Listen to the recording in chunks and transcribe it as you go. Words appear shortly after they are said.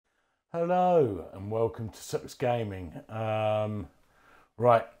Hello and welcome to Sucks Gaming.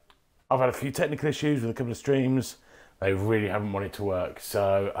 Right, I've had a few technical issues with a couple of streams. They really haven't wanted to work,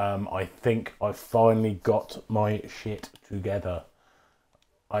 so I think I finally got my shit together.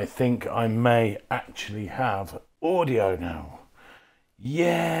 I think I may actually have audio now.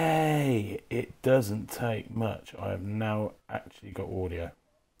 Yay! It doesn't take much. I have now actually got audio,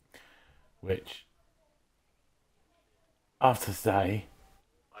 which after today,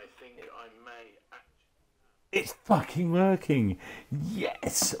 it's fucking working.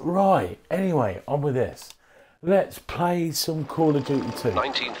 Yes, right. Anyway, on with this. Let's play some Call of Duty 2.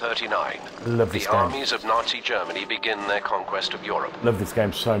 1939. Love this the game. armies of Nazi Germany begin their conquest of Europe. Love this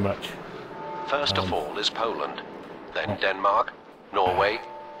game so much. First of all is Poland, then Denmark, Norway,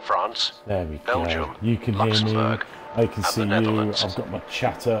 France, There we Belgium, go. You can hear me. Luxembourg, I can see the you. Netherlands. I've got my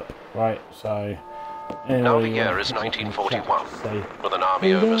chat up. Right, so... Anyway, Now the year is 1941. With an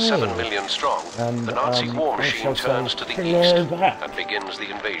army over 7 million strong, And, the Nazi war I machine shall turns say, to the hello east back. and begins the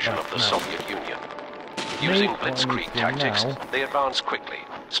invasion of the no. Soviet Union. Using what I need blitzkrieg to do tactics, now, they advance quickly,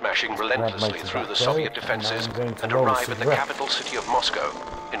 smashing relentlessly later through that the go, Soviet and defences I'm going to and roll arrive some at the rep. capital city of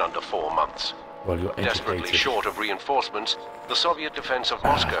Moscow in under 4 months. Well, you're Desperately educated. short of reinforcements, the Soviet defense of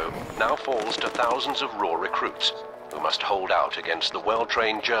Moscow now falls to thousands of raw recruits who must hold out against the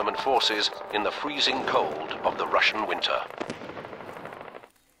well-trained German forces in the freezing cold of the Russian winter.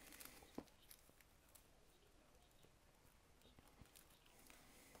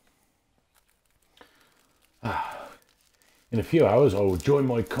 In a few hours, I will join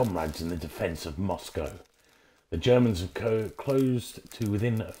my comrades in the defence of Moscow. The Germans have closed to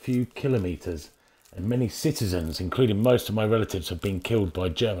within a few kilometres, and many citizens, including most of my relatives, have been killed by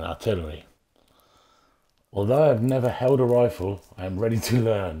German artillery. Although I have never held a rifle, I am ready to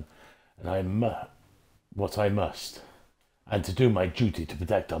learn, and what I must, and to do my duty to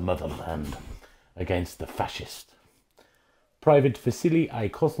protect our motherland against the fascist. Private Vasily I.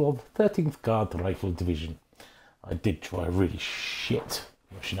 Kozlov, 13th Guard Rifle Division. I did try a really shit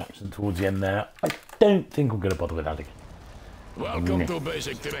Russian accent towards the end there. I don't think I'm going to bother with that again. Welcome to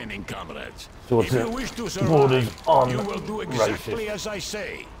basic training, comrades. So If you wish to borders survive, on you will do exactly racist. as I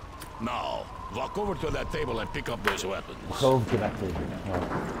say. Now, walk over to that table and pick up those weapons. Go to that thing.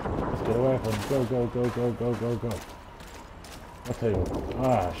 Let's get away from go, go, go, go, go, go, go. I'll tell you what.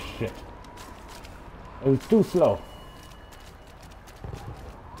 Ah, shit. It was too slow.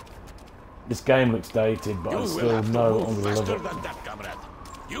 This game looks dated, but I You will still have to know I'm move going to love faster it. than that, comrade.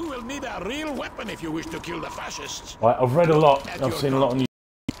 You will need a real weapon if you wish to kill the fascists. Right, I've read a lot. At I've your seen a lot on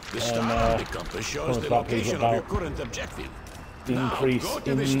The star on the compass shows the about people location of your about current objective. the Now, increase go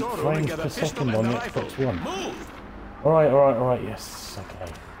to in the storeroom and frames get a per pistol second and on a the rifle. Xbox One. Move! Alright, yes,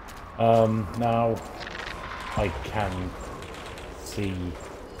 okay. Now I can see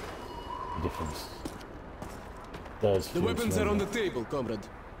the difference. Does The feel weapons are stronger. on the table, comrade.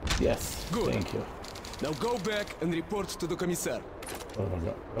 Yes, Good. thank you. Now go back and report to the commissar. What have I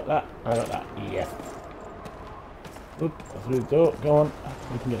got? Got that? I got that, yes. Oop, through the door, go on.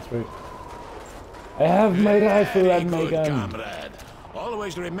 We can get through. I have my rifle Very and my good, gun. comrade.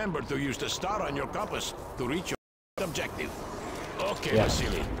 Always remember to use the star on your compass to reach your objective. Okay, Yeah.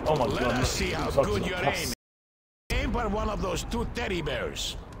 Vasily. Oh my Let God, us this see how looks like good it's you're a pass. aiming. Aim for one of those 2 teddy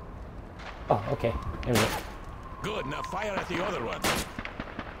bears. Oh, okay. Here we go. Good, now fire at the other one.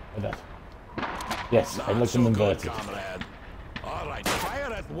 Like that. Yes, I Not like them so good, inverted. comrade. All right,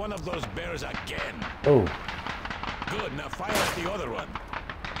 fire at one of those bears again. Oh, Good, now fire at the other one.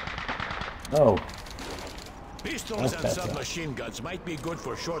 no. Pistols and That's better. submachine guns might be good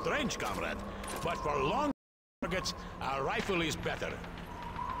for short range, comrade, but for long targets, a rifle is better.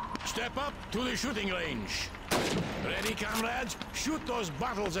 Step up to the shooting range. Ready, comrades? Shoot those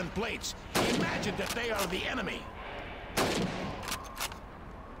bottles and plates. Imagine that they are the enemy.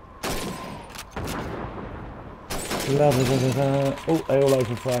 La, da, da, da, da. Oh, they all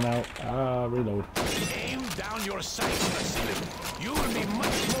open fire now. Ah, reload. Aim down your sights, Vasily. You will be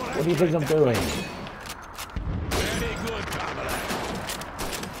much more What do you think I'm accurate doing? that way. Very good, comrade.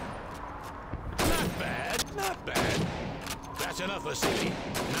 Not bad, not bad. That's enough, Vasily.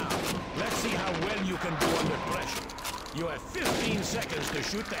 Now, let's see how well you can do under pressure. You have 15 seconds to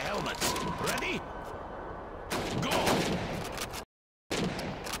shoot the helmets. Ready? Go!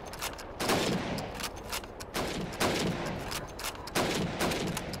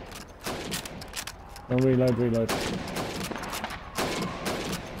 Oh, reload, reload.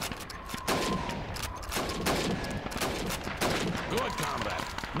 Good, comrade.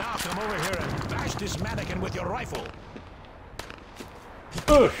 Now come over here and bash this mannequin with your rifle.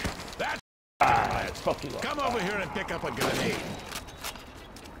 Push! That's Ah, fuck you up. Come over here and pick up a grenade.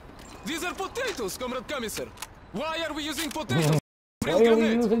 These are potatoes, Comrade Commissar. Why are we using potatoes? Why Real are we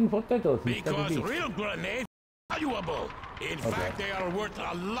grenade. using potatoes instead of Because beef? real grenades are valuable. In fact, they are worth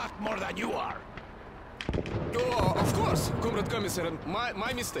a lot more than you are. Oh, of course, Comrade Commissar.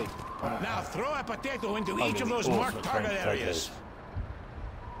 My mistake. Now throw a potato into I each mean, of those also marked target French areas.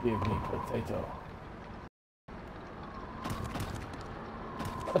 Give me potato.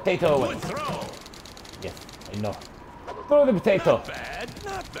 Potato away. Good throw. Yes, I know. Throw the potato. Not bad,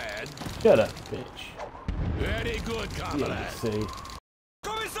 not bad. Shut up, bitch. Very good, Yeah, comrade. see.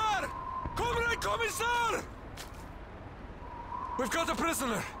 Commissar! Comrade Commissar! We've got a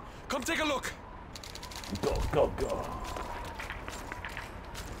prisoner. Come take a look. Go, go, go.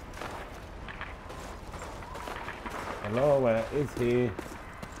 Hallo, where is he?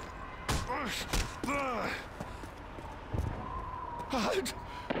 Halt!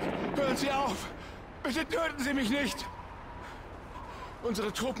 Hören Sie auf! Bitte töten Sie mich nicht!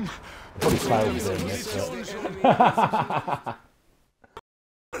 Unsere Truppen... Probably clouds in this, but...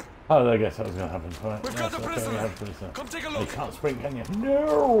 Oh, I guess that was going to happen. Right, We've got a prisoner. Come take a You look. can't sprint, can you?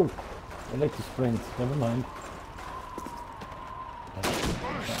 No! I like to sprint. Never mind.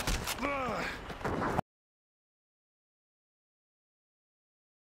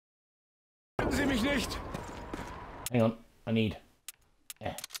 Töten Sie mich nicht! Hang on. I need...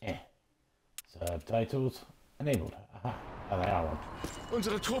 Subtitles enabled. Aha. Oh, they are on.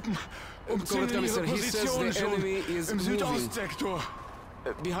 Unsere Truppen Comrade umzingeln ihre Commissar, he says Position the schon enemy is im moving Südostsektor.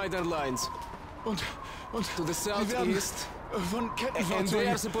 behind our lines. Und To the sie werden southeast. von And they are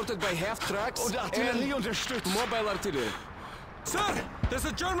Kettenfahrzeugen supported by half trucks und Artillerie and unterstützt. mobile artillery. Sir, there's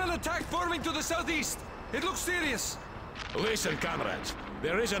a German attack forming to the southeast. It looks serious. Listen, comrades.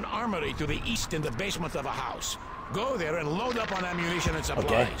 There is an armory to the east in the basement of a house. Go there and load up on ammunition and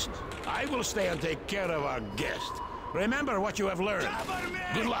supplies. I will stay and take care of our guest. Remember what you have learned.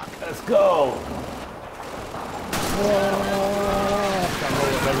 Good luck. Let's go!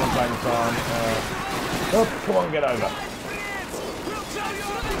 Oh, come on, get over.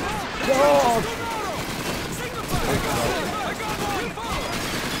 God!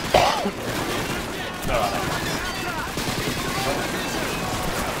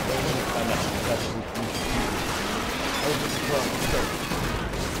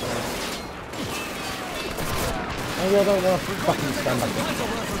 Maybe I don't want to fucking stand like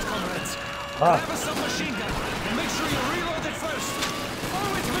this. Have a submachine gun and make sure you reload it first.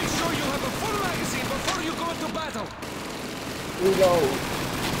 Always make sure you have a full magazine before you go into battle. Reload.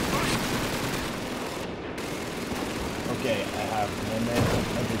 Okay, I have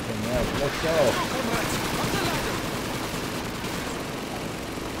everything else. Let's go. Comrades, up the ladder.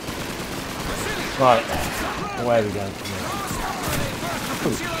 Right, where are we going from here?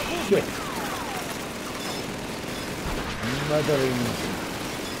 Oh, shit. Mothering.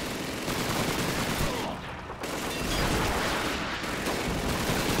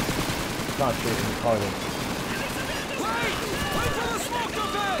 Can't shoot in the corridor. Wait! Wait for the smoke to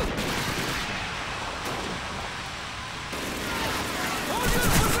fill! Hold your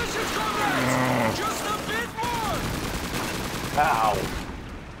positions, comrades! Just a bit more! Ow!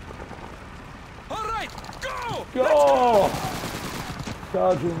 All right, go! Go!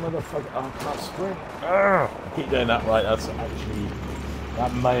 Charging motherfucker. Oh, I can't sprint. I keep doing that right. That's actually...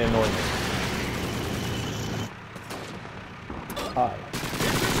 That may annoy me. Hi.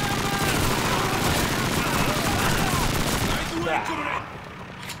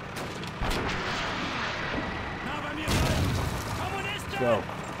 Go.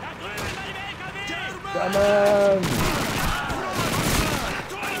 German!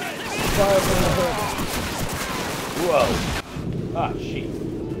 Fire from the hood. Whoa. Ah, shit.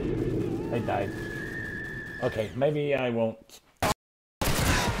 I died. Okay, maybe I won't.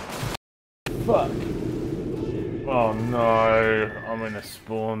 Fuck. Oh no. I'm in a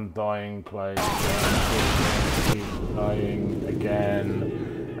spawn dying place. Keep dying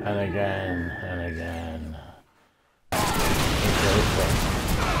again and again and again.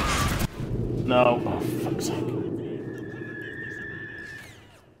 No. Oh, fuck's sake.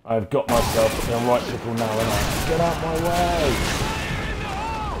 I've got myself in the right pickle now, and I get out my way.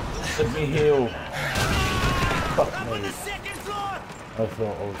 Let me heal. Fuck me. I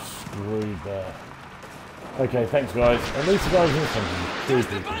thought I was screwed there. Okay, thanks guys. At least the guys in something.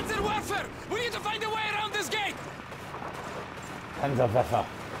 The Panzer warfare! We need to find a way around this gate! Panzerwerfer.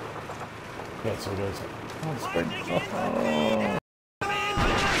 Yeah, so it goes. Oh, sprint. Right.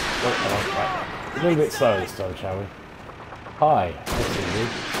 A little bit slow this time, shall we? Hi, I see you.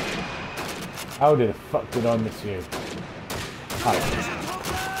 How the fuck did I miss you? Hi.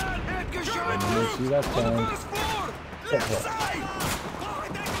 Didn't miss you that time.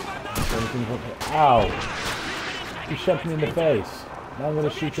 Ow! You shot me in the face. Now I'm going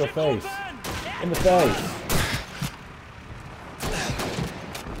to shoot your face. In the face.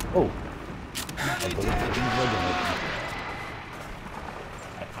 Oh.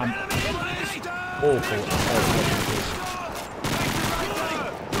 I'm awful.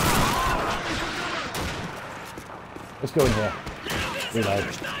 Let's go in here. Reload.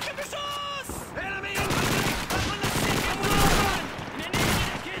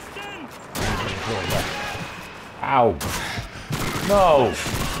 Ow! No!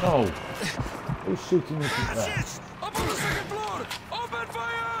 No! Who's shooting me from there? Up on the second floor! Open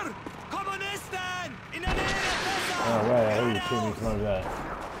fire! Kommunisten! In der Nähe! Oh, where? Who are you shooting me from over there?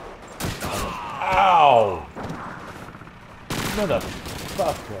 Ow!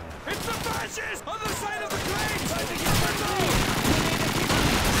 Motherfucker! It's the fascists! Other side of the crane!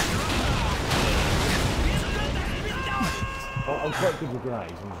 I'm quite good with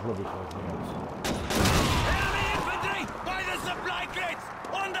grenades and just rubbish like anything else. Enemy infantry! By the supply crates!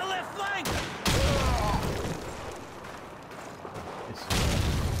 On the left flank!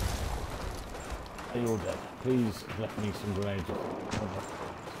 You're all dead. Please let me some grenades.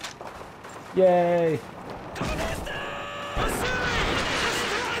 Yay!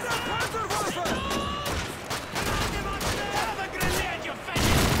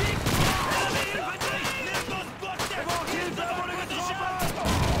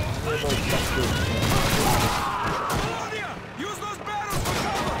 Use those barrels for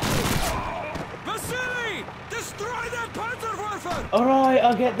cover! Vasily! Destroy their Panzerwerfer! Alright,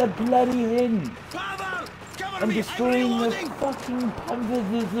 I'll get the bloody hint! Pavel! Cover I'm me! destroying the reloading! fucking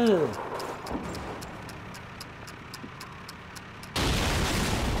Panzer.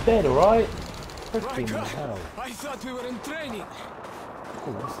 Dead, alright? Freaking hell. I thought we were in training.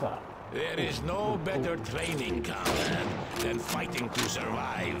 Oh, what's that? There is no better training, comrade, than fighting to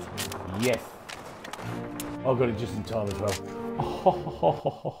survive. Yes. I got it just in time as well.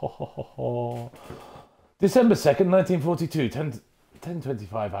 December 2nd, 1942,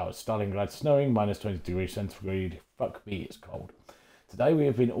 10:25 hours. Stalingrad snowing, minus 20 degrees centigrade. Fuck me, it's cold. Today we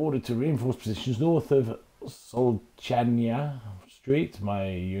have been ordered to reinforce positions north of Solchania Street. My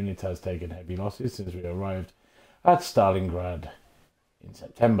unit has taken heavy losses since we arrived at Stalingrad in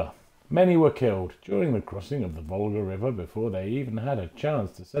September. Many were killed during the crossing of the Volga River before they even had a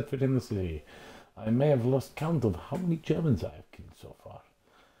chance to set foot in the city. I may have lost count of how many Germans I have killed so far.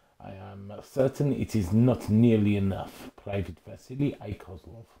 I am certain it is not nearly enough. Private Vasily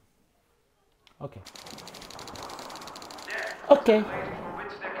Aikozlov. Okay. Okay. For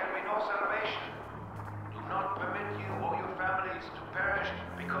which there can be no salvation. Do not permit you or your families to perish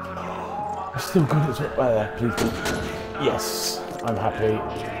because of your I still got it right there, please do. Yes, I'm happy.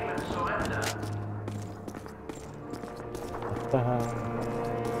 shame and surrender.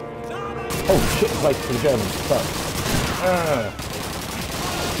 Oh shit, wait for the Germans. Fuck.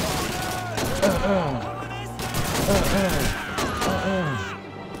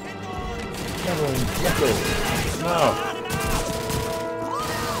 No.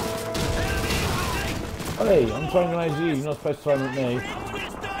 Hey, I'm trying to raise you. You're not supposed to try with me.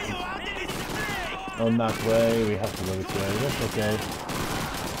 On that way, we have to go this way. That's okay.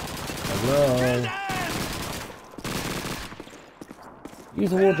 Hello. Use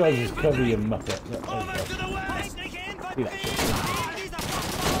the war drives as cover, you muppet. Yeah, there you go. See that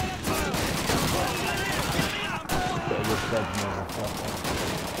shit. Better get dead now.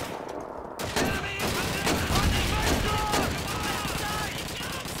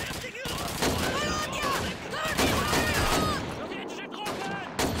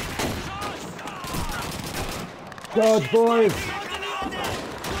 Charge, boys!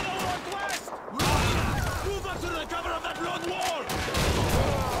 Move up to the cover of that blood wall!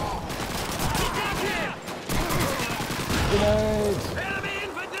 Grenades! Enemy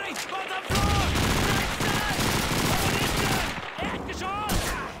infantry! On the floor!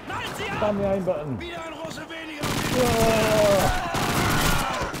 Damn the aim button! Wieder ein Russe weniger.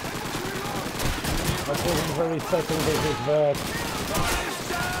 I wasn't very settled with his verb.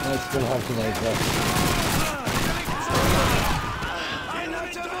 I still have grenades left. Einer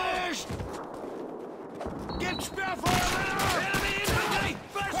erwischt! Gibt Sperrfeuer, Männer! Enemy infantry!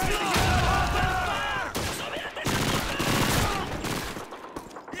 First floor!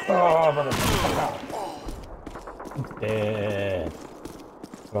 Oh, motherfucker! Dead.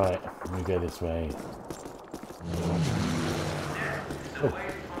 Right, let me go this way. Oh.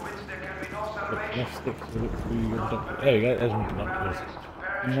 Let's stick to it. There you go, there's one binoculars.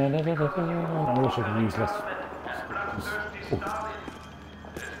 I wish I could use less. Oh.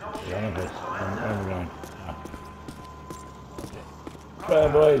 Yeah, I'm going. Ah.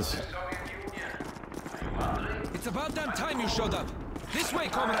 Right, boys. It's about damn time you showed up. This way,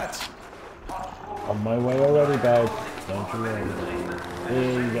 comrades. On my way already, babe. Don't you worry.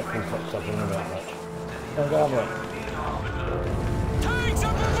 Here you get full fucked up in about much. Don't go over it. Tanks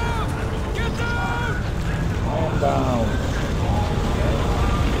up above! Get down! Calm down.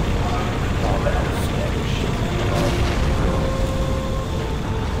 Oh, that was scary shit.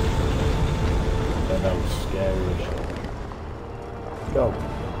 That was scary shit. Go.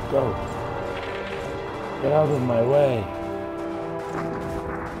 Go. Get out of my way.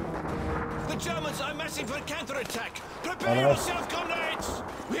 The Germans are massing for counterattack. Oh, Prepare no. yourself, comrades!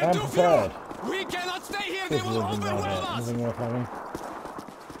 We have I'm too prepared. few! We cannot stay here! This They will isn't bad, overwhelm us! nothing worth having.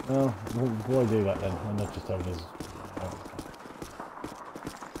 Well, why do that then? I'm not just having this.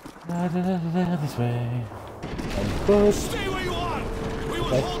 This way. And push. Stay where you are! We will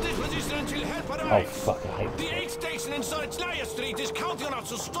Okay. hold this position until help Oh arrives! fuck, I hate The aid station in Saritsnaya Street is counting on us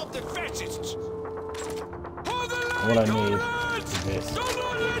to stop the fascists! Hold the line, What I need comrades! is this. Do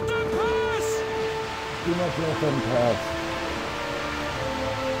not let them pass! Do not let them pass.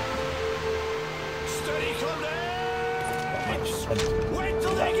 Steady, comrades! And Wait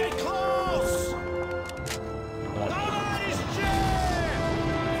till they get close! Nice cheer!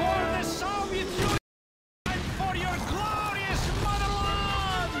 For the Soviet Union and for your glorious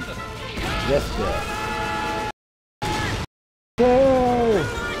motherland! yes, sir. Go!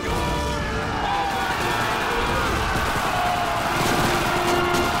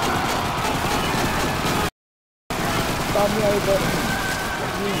 Bum me over.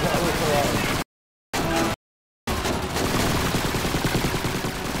 Use that auto aim.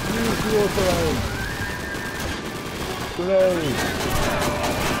 Use the auto aim. Great.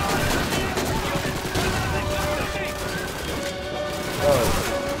 Oh.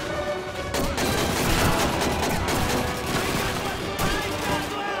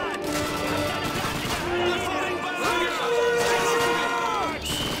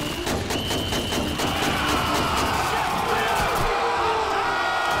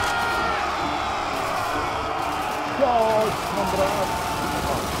 God, comrade.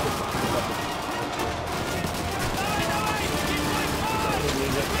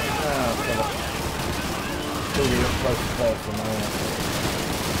 Close to person,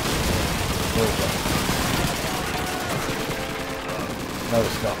 no,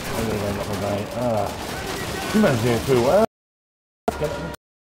 it's not. I'm going to end up with you managed to do too well. Get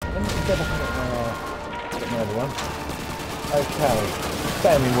another one. Okay.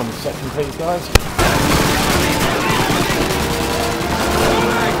 Bear me 1 second, please, guys.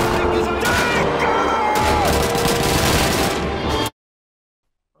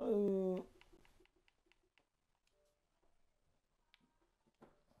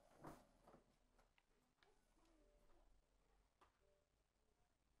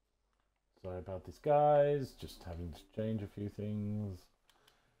 Sorry about this, guys. Just having to change a few things.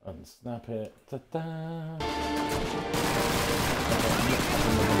 Unsnap it. Ta-da!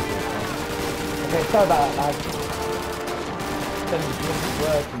 Okay, sorry about that. It's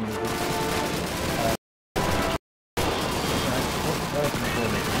working. What's working for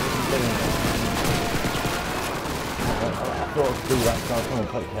me? I thought I'd do that, so I'll come and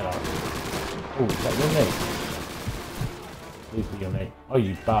put your head up. Oh, is that your knee? Please be your knee. Oh,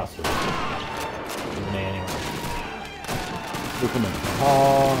 you bastard. Your knee anyway. Look at me.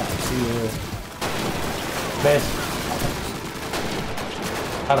 Oh, I see you. Miss.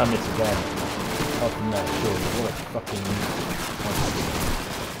 And I miss again. Apart from that, sure. What a fucking...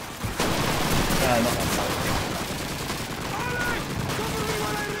 Nah, not that bad.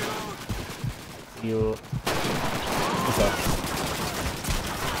 You... What's up?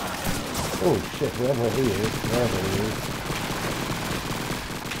 Oh shit, whoever he is.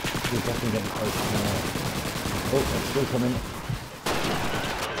 He's definitely getting close to now. Oh, it's still coming.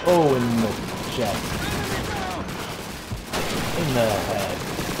 Oh, in the chest. In the head.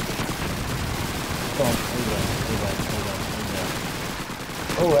 Come on, hold on.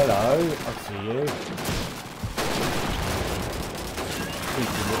 Oh, hello. I see you.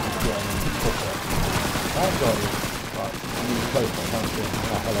 I've got you. Right, I'm really close, I can't see.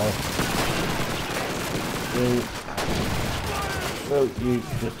 Oh, hello. Oh, you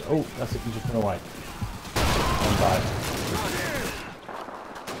just... Oh, that's it, you just went away. And died.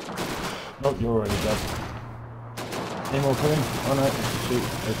 Oh, you're already dead. Any more coming? Oh no, shoot,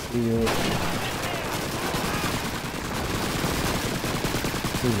 let's see you.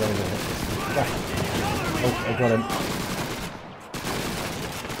 Who's over here? Oh, I got him.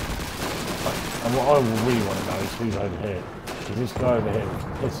 And what I really want to know is who's over here. Because this guy over here is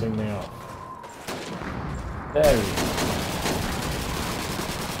pissing me off. There he is.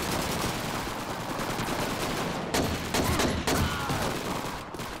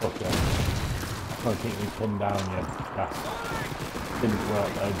 trying to keep me pinned down, yeah. That didn't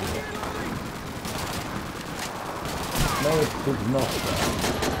work though, did it? No, it did not.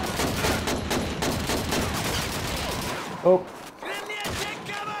 Oh!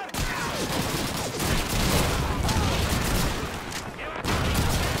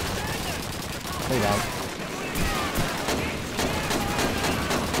 Hey down.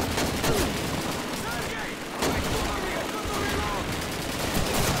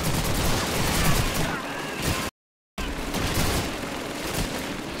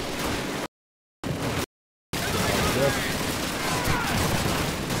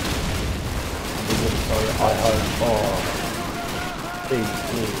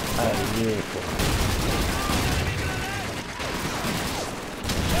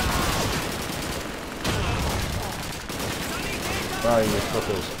 Sorry, you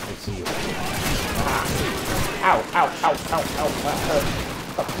fuckers. I see you. Ah. Ow, ow, ow, ow, ow, that hurt.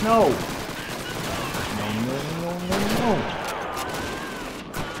 Fuck, no! No, no, no, no, no.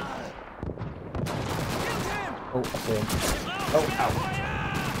 Oh, I see him. Oh, ow.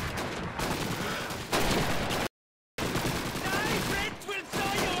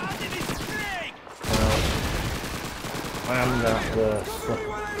 I am gonna have to swap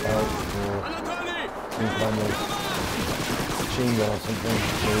out for some kind of machine gun or something,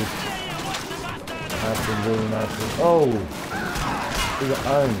 please. That's been really nice. Oh! We got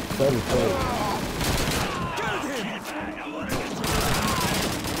owned. So close.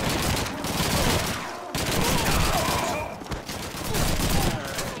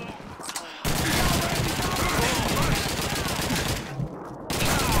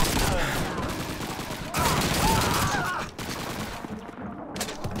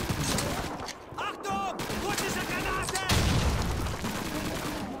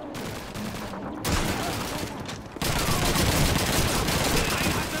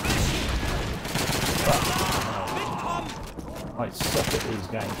 I suck at these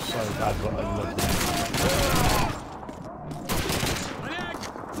games so bad, but I love them.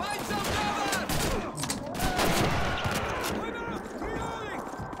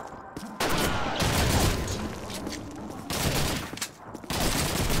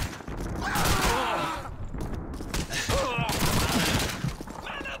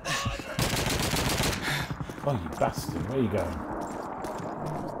 Oh, you bastard, where are you going?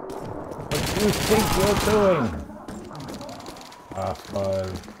 What do you think you're doing?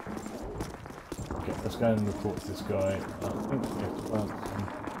 Fine. Okay, let's go and report to this guy. I think we have to plant some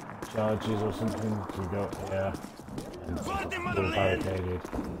charges or something to go here. And all barricaded.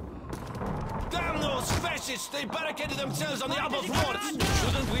 Damn those fascists! They barricaded themselves on the upper floors!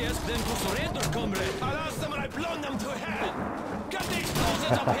 Shouldn't we ask them to surrender, comrade? I'll ask them when I've blown them to hell! Get the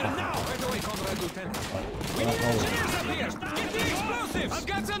explosives up here now! Right away, Comrade Lieutenant. We need engineers up here! Get the explosives! I've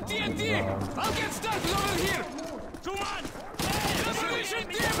got some TNT! I'll get started over here! Come on! Liberation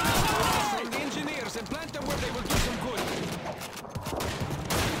team! From the engineers and plant them where they will do some good.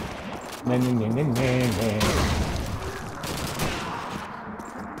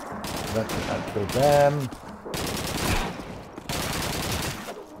 Let's kill them.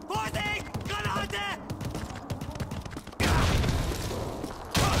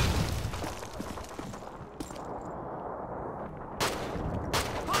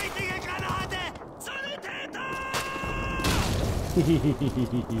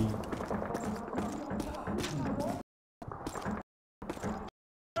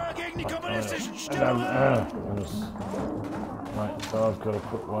 Right, so I've got to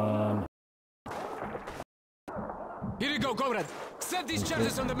put one. Here you go, comrade. Set these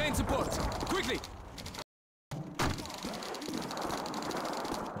charges on the main support. Quickly.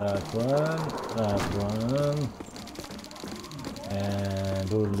 That's one.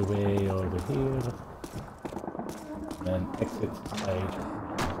 And all the way over here. And exit stage.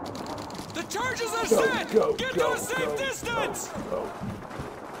 The charges are set! Get to a safe distance! Go.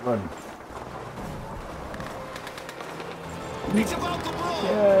 Run. It's about to blow!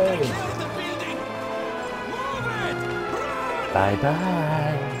 Yay! Clear the building! Move it! Run! Bye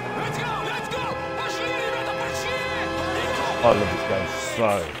bye! Let's go! Let's go! I love this game so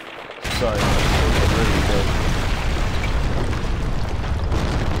much. It's really good.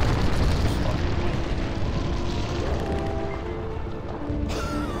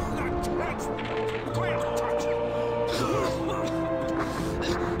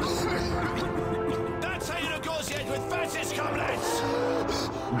 That's how you negotiate with fascist comrades!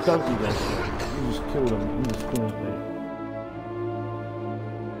 You don't do that shit. You just kill them. You just kill them.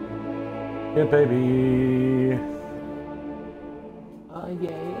 Yeah, baby. Oh,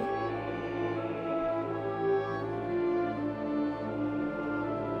 yeah.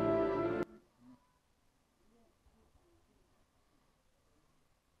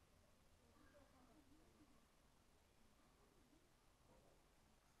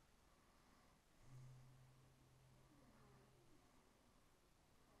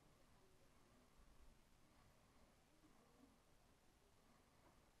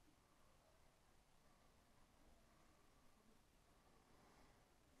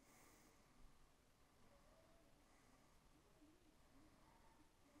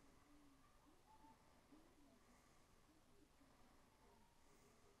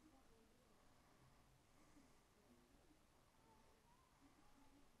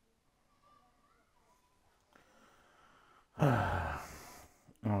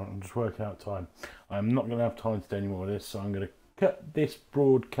 I'm just working out time. I'm not going to have time to do any more of this, so I'm going to cut this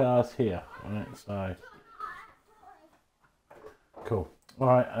broadcast here. Alright, so cool.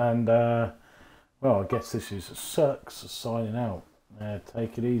 Alright, and well, I guess this is Sucks signing out.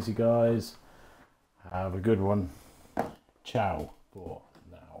 Take it easy, guys. Have a good one. Ciao for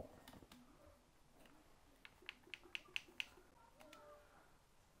now.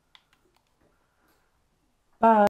 Bye.